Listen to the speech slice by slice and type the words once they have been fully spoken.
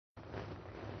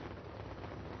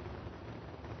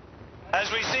As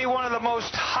we see one of the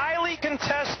most highly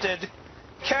contested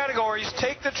categories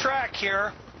take the track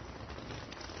here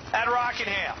at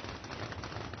Rockingham.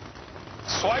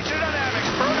 Schweitzer Dynamics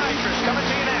Pro Nitrous coming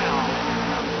to you now.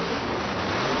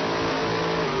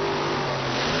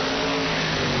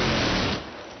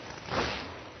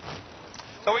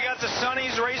 So we got the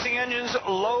Sonny's Racing Engines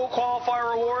low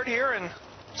qualifier award here in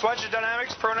Schweitzer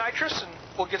Dynamics Pro Nitrous, and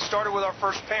we'll get started with our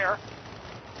first pair.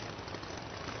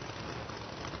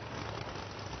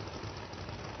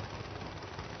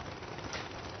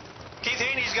 Keith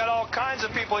Haney's got all kinds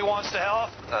of people he wants to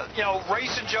help.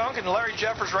 Racing Junk and Larry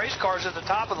Jeffers race cars at the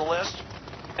top of the list.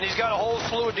 And he's got a whole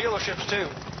slew of dealerships, too.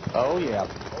 Oh, yeah.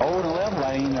 Over in the left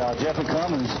lane, Jeffrey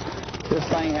Cummins, this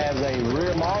thing has a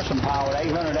Reher-Morrison powered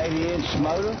 880-inch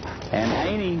motor. And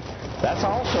Haney, that's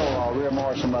also a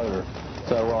Reher-Morrison motor.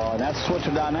 So that's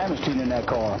Schweitzer Dynamics tuning that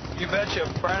car. You betcha.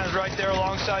 Brandon's right there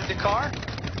alongside the car.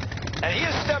 And he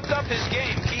has stepped up his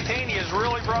game. Keith Haney has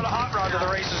really brought a hot rod to the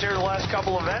races here the last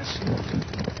couple events.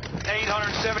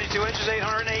 872 inches,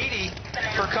 880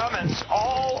 for Cummins.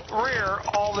 All rear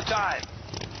all the time.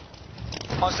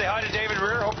 I want to say hi to David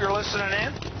Reher. Hope you're listening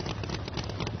in.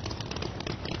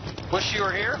 Wish you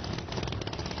were here.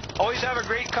 Always have a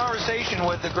great conversation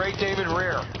with the great David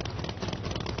Reher.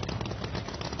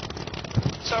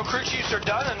 So crew chiefs are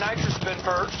done and nitrous has been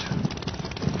purged.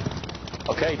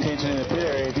 Okay, attention in the pit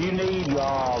area. If you need the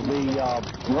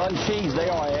run sheets, they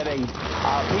are at a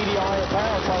PDRA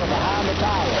power color behind the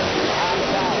tower. Behind the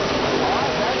tower. All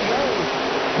right, there you go.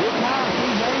 Good time,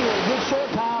 Keith Haney with a good short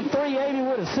time. 380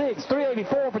 with a 6.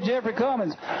 384 for Jeffrey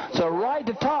Cummins. So right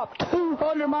to top,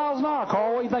 200 miles an hour.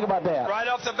 Carl, what do you think about that? Right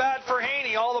off the bat for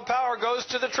Haney, all the power goes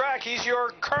to the track. He's your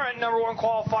current #1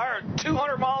 qualifier.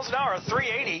 200 miles an hour,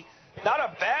 380. Not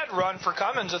a bad run for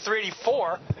Cummins, a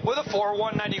 384 with a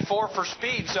 4.194 for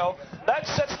speed. So that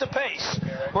sets the pace.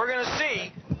 We're going to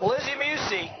see Lizzie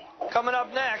Musey coming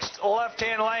up next,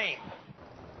 left-hand lane.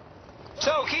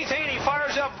 So Keith Haney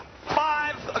fires up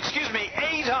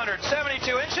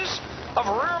 872 inches of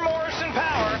Reher-Morrison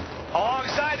power.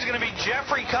 Alongside is going to be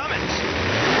Jeffrey Cummins.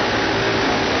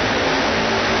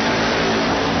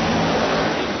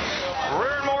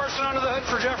 Reher-Morrison under the hood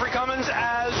for Jeffrey Cummins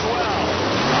as well.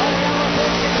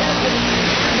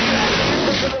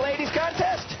 For the ladies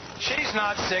contest. She's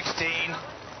not 16.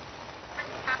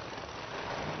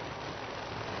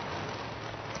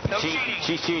 No cheating.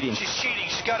 She's cheating. She's cheating.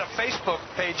 She's got a Facebook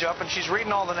page up and she's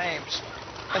reading all the names.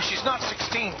 And she's not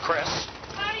 16, Chris.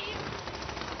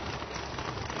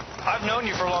 I've known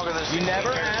you for longer than 16 You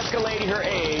never years. ask a lady her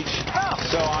age,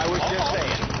 so I was just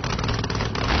saying.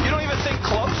 You don't even think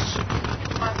close?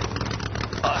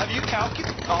 Have you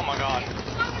calculated? Oh, my God.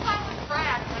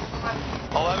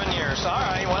 11 years. All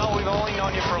right, well, we've only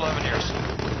known you for 11 years.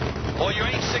 Well, you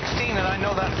ain't 16, and I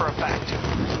know that for a fact.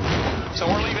 So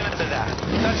we're leaving it to that.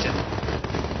 That's it.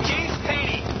 Keith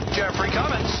Haney, Jeffrey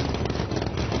Cummins.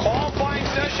 Qualifying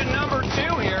session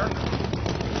 #2 here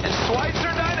in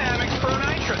Schweitzer Dynamics Pro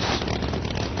Nitrous.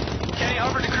 Kenny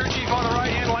Hubbard, the crew chief on the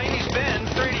right-hand lane. He's been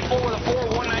 384 with a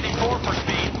 4.194 for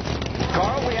speed.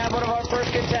 Carl, we have one of our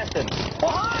first contestants.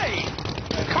 Well, hi.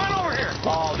 Come on over here.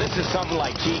 Oh, this is something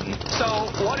like cheating. So,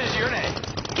 what is your name?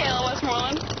 Kayla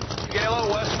Westmoreland. Gayla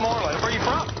Westmoreland. Where are you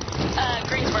from?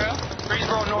 Greensboro.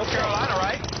 Greensboro, North Carolina,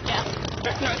 right? Yeah.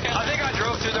 North Carolina. I think I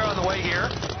drove through there on the way here.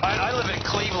 I live in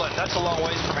Cleveland. That's a long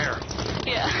ways from here.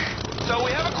 Yeah. So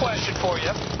we have a question for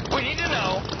you. We need to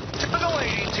know two of the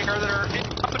ladies here that are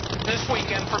this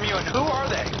weekend from you, and who are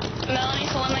they? Melanie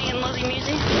Salemi and Lizzie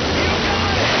Musey.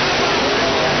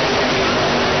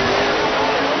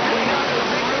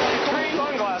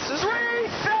 Sunglasses.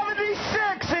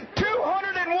 376 at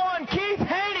 201. Keith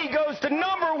Haney goes to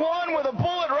 #1 with a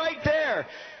bullet right there.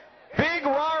 Big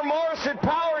Reher-Morrison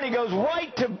power, and he goes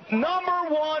right to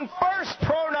 #1. First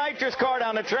Pro Nitrous car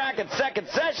down the track at second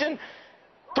session.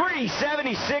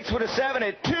 376 with a 7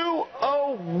 at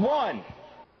 201.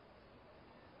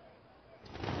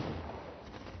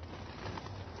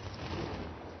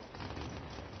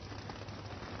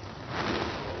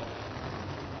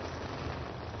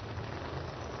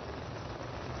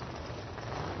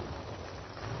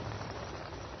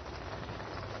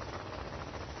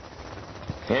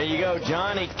 There you go,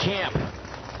 Johnny Kemp,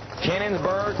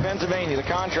 Cannonsburg, Pennsylvania, the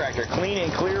contractor, Clean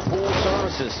and Clear Pool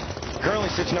Services. Currently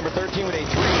sits number 13 with a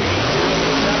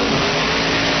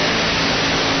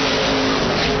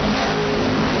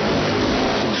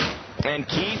 3.87. And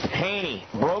Keith Haney,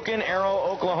 Broken Arrow,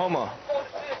 Oklahoma.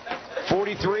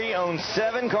 43, owns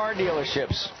 7 car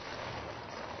dealerships.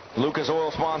 Lucas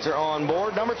Oil sponsor on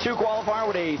board. Number 2 qualifier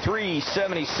with a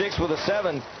 3.76 with a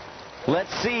 7.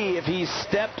 Let's see if he's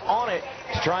stepped on it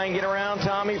to try and get around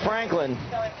Tommy Franklin.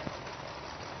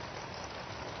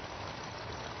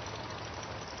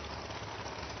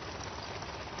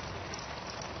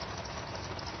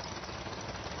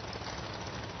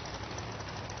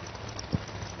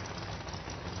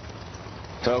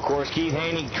 So, of course, Keith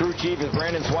Haney, crew chief, is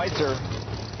Brandon Schweitzer,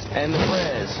 and the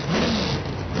Prez.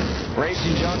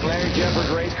 Racing Junk, Larry Jeffers,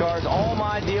 race cars, all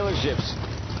my dealerships.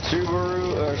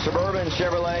 Suburban,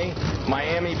 Chevrolet,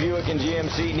 Miami, Buick, and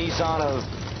GMC, Nissan of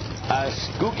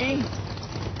Skokie,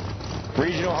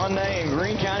 Regional Hyundai, and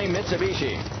Greene County,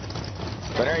 Mitsubishi.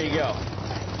 So there you go.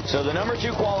 So the number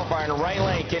 2 qualifier in the right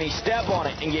lane, can he step on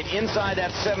it and get inside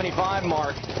that 75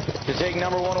 mark to take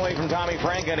number 1 away from Tommy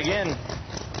Franklin? Again,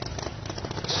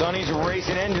 Sonny's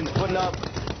Racing Engines putting up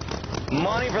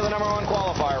money for the number 1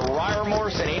 qualifier.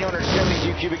 Reher-Morrison,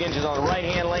 872 cubic inches on the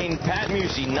right-hand lane. Pat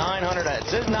Musey, 900. It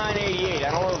says 988.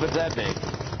 I don't know if it's that big.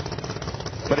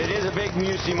 But it is a big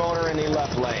Musey motor in the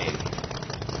left lane.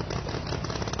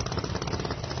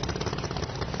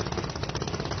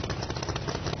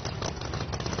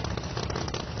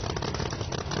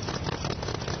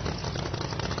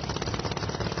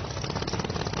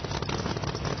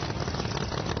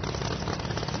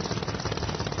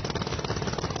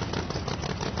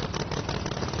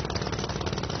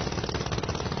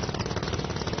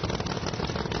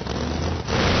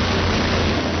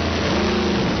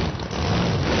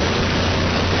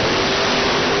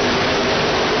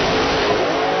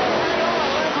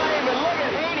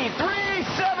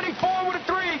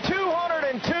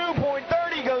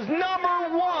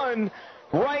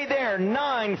 Right there,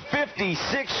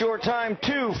 9:56 short time,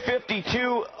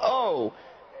 2:52.0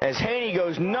 as Haney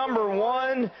goes number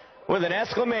 1 with an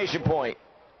exclamation point.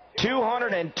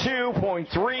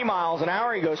 202.3 miles an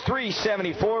hour. He goes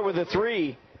 374 with a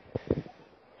 3.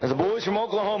 As the boys from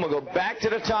Oklahoma go back to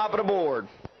the top of the board.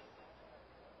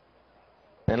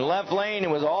 In left lane, it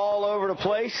was all over the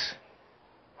place,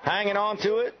 hanging on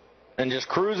to it and just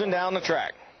cruising down the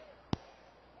track.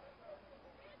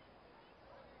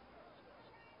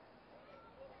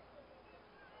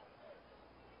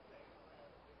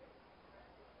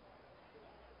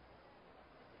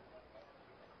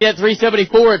 At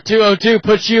 374 at 202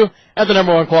 puts you at the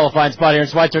number 1 qualifying spot here in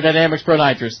Schweitzer Dynamics Pro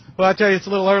Nitrous. Well, I tell you, it's a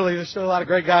little early. There's still a lot of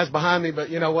great guys behind me, but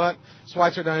you know what?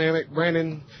 Schweitzer Dynamic,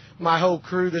 Brandon, my whole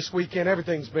crew this weekend,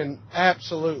 everything's been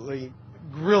absolutely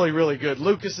really, really good.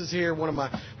 Lucas is here, one of my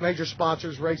major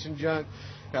sponsors, Racing Junk.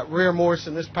 Got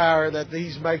Reher-Morrison. This power that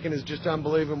he's making is just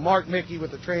unbelievable. Mark Mickey with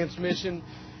the transmission.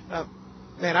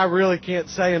 Man, I really can't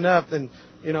say enough. And,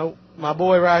 you know, my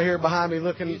boy right here behind me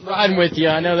looking. He's riding with you,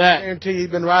 I know that. I guarantee he's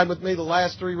been riding with me the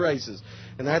last 3 races.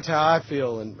 And that's how I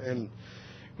feel. And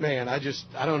man, I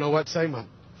don't know what to say. My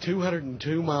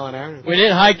 202 mile an hour. We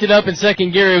didn't hike it up in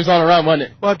second gear. It was on a run, wasn't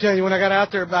it? Well, I'll tell you, when I got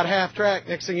out there about half track,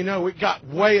 next thing you know, we got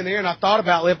way in the air, and I thought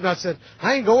about lifting. I said,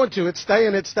 I ain't going to. It's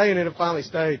staying, and it finally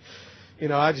stayed. You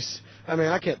know, I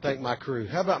can't thank my crew.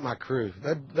 How about my crew?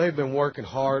 They've been working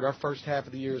hard. Our first half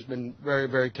of the year has been very,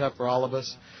 very tough for all of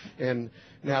us. And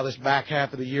now this back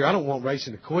half of the year, I don't want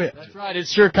racing to quit. That's right.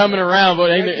 It's sure coming around. But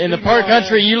in the park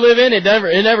country you live in, it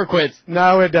never quits.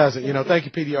 No, it doesn't. You know, thank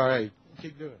you, PDRA.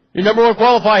 Keep doing it. Your number 1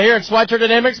 qualifier here at Schweitzer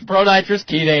Dynamics Pro Nitrous,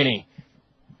 Keith Haney.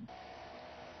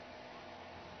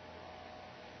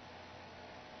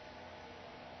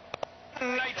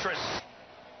 Nitrous.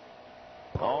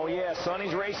 Oh, yeah,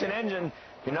 Sonny's Racing Engine,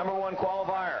 your number 1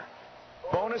 qualifier.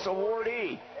 Bonus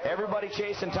awardee. Everybody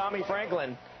chasing Tommy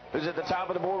Franklin, who's at the top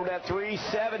of the board with that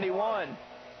 371.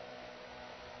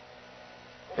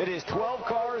 It is 12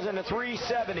 cars in the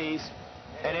 370s,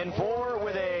 and in 4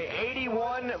 with a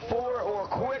 81, 4 or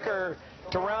quicker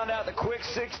to round out the quick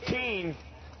 16.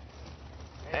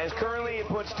 As currently it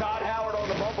puts Todd Howard on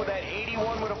the bump with that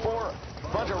 81 with a 4.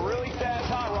 Bunch of really fast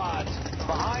hot rods.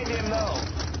 Behind him, though.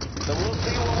 So we'll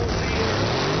see what we'll see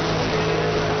here.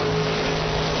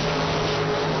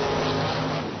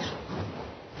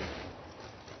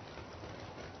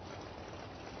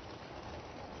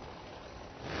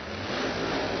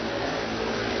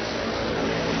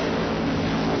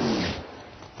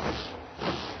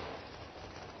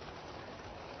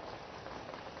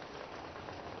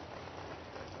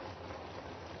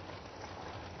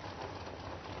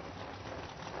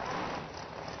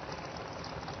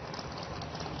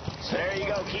 So there you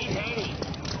go, Keith Haney,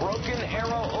 Broken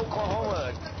Arrow,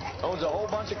 Oklahoma. Owns a whole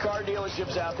bunch of car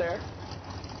dealerships out there.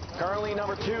 Currently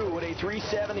number 2 with a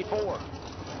 374.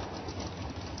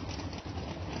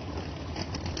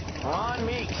 Ron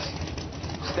Meeks,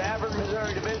 Stafford,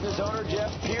 Missouri, the business owner.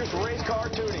 Jeff Pierce, Race Car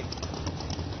Tuning.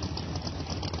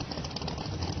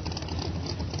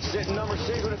 sitting number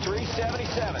 6 with a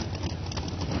 377.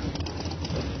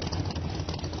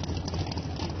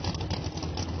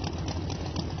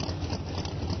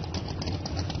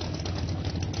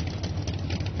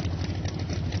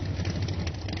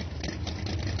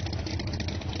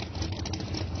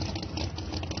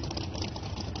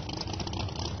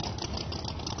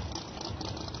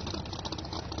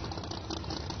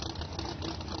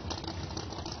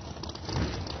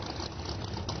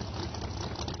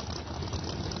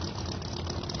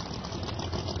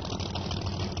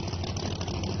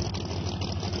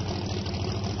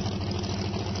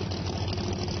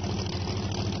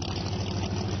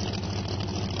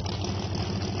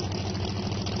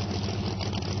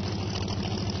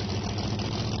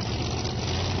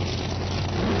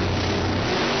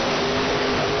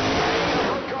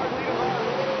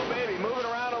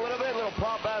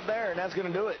 That's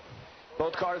going to do it.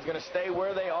 Both cars going to stay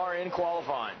where they are in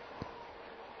qualifying.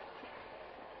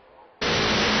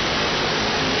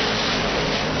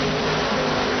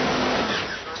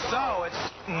 So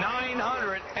it's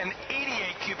 988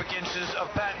 cubic inches of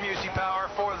Pat Musey power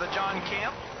for the John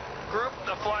Camp group,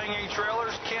 the Flying A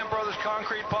Trailers, Camp Brothers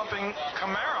Concrete Pumping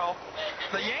Camaro,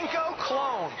 the Yenko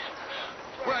clone.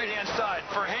 Right-hand side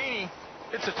for Haney,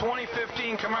 it's a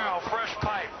 2015 Camaro, fresh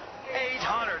pipe.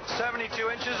 872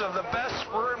 inches of the best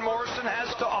Reher-Morrison has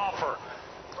to offer.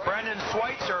 Brendan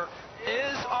Schweitzer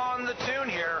is on the tune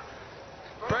here.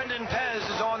 Brendan Pez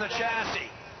is on the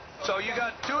chassis. So you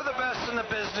got two of the best in the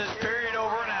business, period,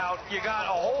 over and out. You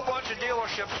got a whole bunch of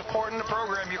dealerships supporting the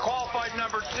program. You qualified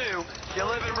number 2. You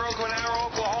live in Broken Arrow,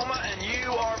 Oklahoma, and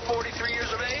you are 43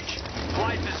 years of age.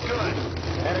 Life is good.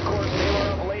 And of course, they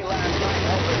were up late last night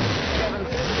helping Kevin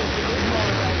Fiskis to get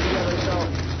going back together. So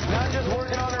not just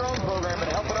working on their own program,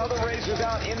 but helping other racers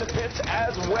out in the pits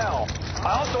as well.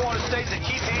 I also want to state that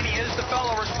Keith Haney is the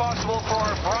fellow responsible for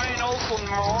our Brian Olson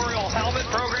Memorial Helmet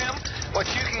Program, which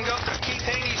you can go to Keith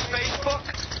Haney's Facebook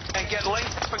and get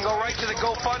linked up and go right to the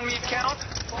GoFundMe account,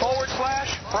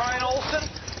 /Brian Olson.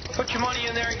 Put your money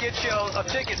in there and get you a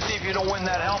ticket, see if you don't win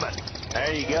that helmet.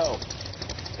 There you go.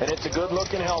 And it's a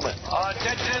good-looking helmet.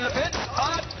 Attention in the pits.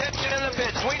 Attention in the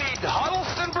pits. We need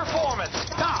Huddleston Performance,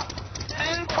 top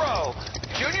and pro.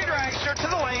 Junior dragster to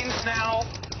the lanes now,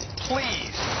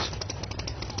 please.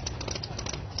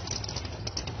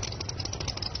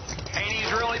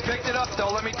 Haney's really picked it up, though.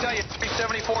 Let me tell you,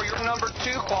 374, you're number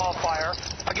 2 qualifier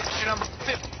against your number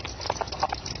 50.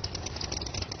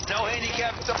 No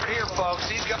handicaps over here, folks.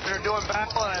 These guys are doing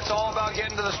battle, and it's all about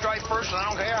getting to the stripe first, and I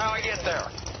don't care how I get there.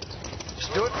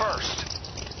 Just do it first.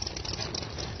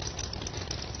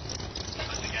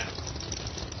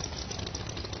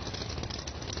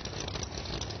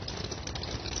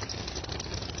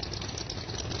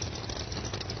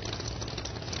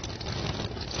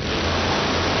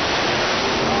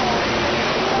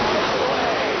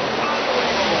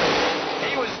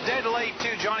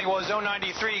 Johnny was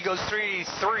 093, he goes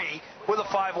 3-3 with a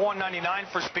 5.199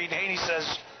 for speed. Haney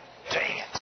says, dang it.